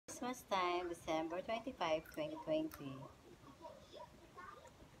Christmas time, December 25, 2020.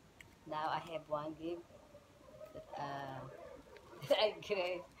 Now I have one gift that, that I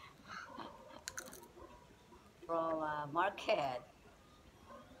gave from market.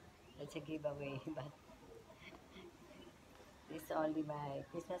 It's a giveaway, but this is only my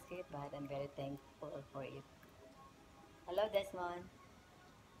Christmas gift, but I'm very thankful for it. Hello, Desmond.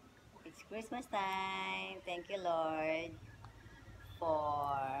 It's Christmas time. Thank you, Lord,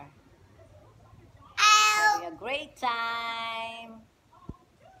 for having a great time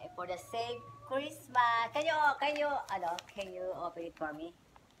and for the safe Christmas. Can you open it for me?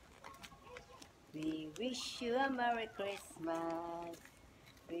 We wish you a Merry Christmas.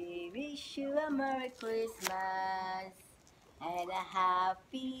 We wish you a Merry Christmas and a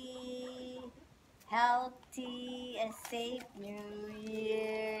happy, healthy, and safe New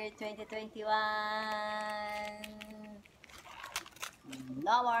Year 2021.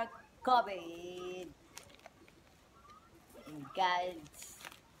 No more COVID. In God's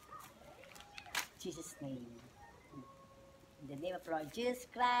Jesus' name. In the name of Lord Jesus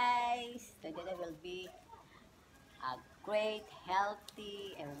Christ, that there will be a great,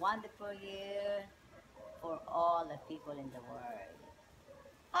 healthy, and wonderful year for all the people in the world.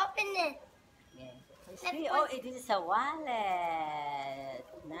 Open it. Yeah. Oh, it is a wallet.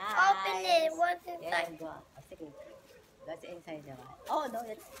 Nice. Open it. What's Yeah, inside? go. Oh, sige. That's inside the wallet. Oh, no,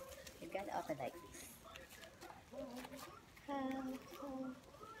 that's, you gotta open like this.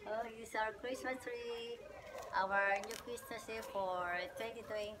 Oh, this is our Christmas tree. Our new Christmas tree for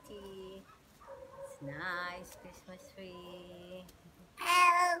 2020. It's nice Christmas tree.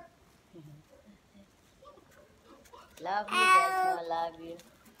 Help. Love you, Desmond. Love you.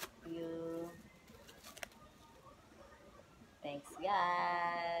 You. Thanks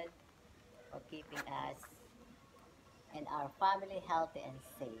God for keeping us and our family healthy and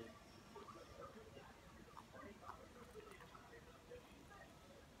safe.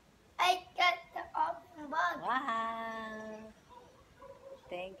 I got the open box. Wow.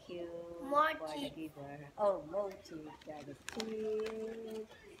 Thank you More for the cheese. giver. Oh, mochi. That is sweet.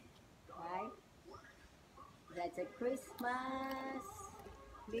 Right? That's a Christmas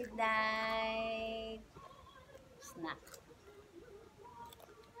midnight snack.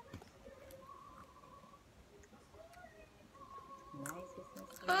 Nice Christmas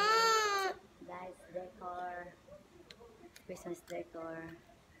tree. Nice decor. Christmas decor.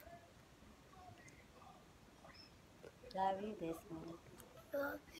 Love you, Desmond.